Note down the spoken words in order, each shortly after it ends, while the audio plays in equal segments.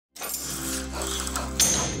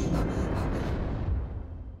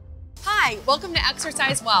Hi, welcome to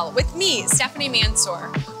Exercise Well with me, Stephanie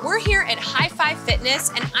Mansour. We're here at High Five Fitness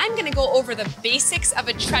and I'm gonna go over the basics of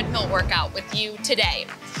a treadmill workout with you today.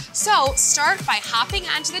 So start by hopping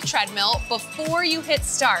onto the treadmill before you hit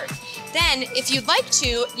start. Then, if you'd like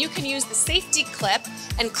to, you can use the safety clip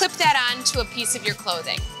and clip that onto a piece of your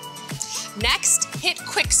clothing. Next, hit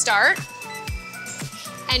quick start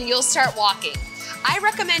and you'll start walking. I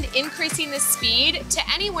recommend increasing the speed to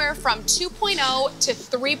anywhere from 2.0 to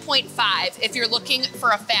 3.5 if you're looking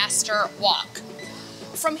for a faster walk.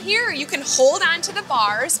 From here, you can hold on to the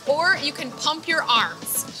bars or you can pump your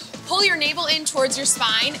arms. Pull your navel in towards your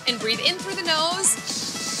spine and breathe in through the nose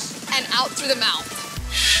and out through the mouth.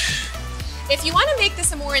 If you want to make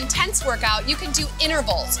this a more intense workout, you can do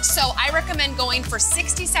intervals. So I recommend going for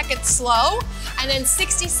 60 seconds slow and then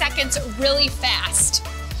 60 seconds really fast.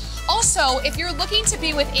 Also, if you're looking to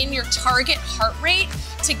be within your target heart rate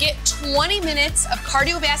to get 20 minutes of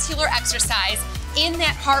cardiovascular exercise in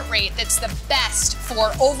that heart rate that's the best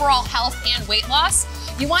for overall health and weight loss,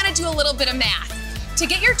 you want to do a little bit of math. To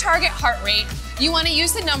get your target heart rate, you want to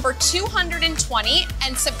use the number 220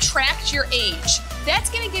 and subtract your age. That's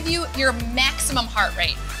going to give you your maximum heart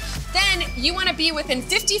rate. Then you want to be within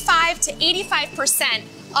 55 to 85%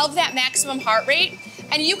 of that maximum heart rate,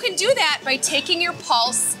 and you can do that by taking your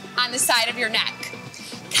pulse on the side of your neck.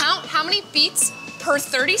 Count how many beats per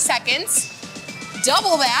 30 seconds,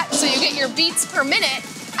 double that so you get your beats per minute,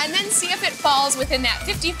 and then see if it falls within that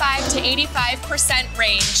 55 to 85%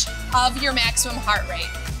 range of your maximum heart rate.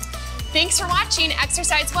 Thanks for watching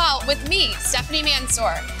Exercise Well with me, Stephanie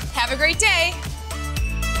Mansour. Have a great day.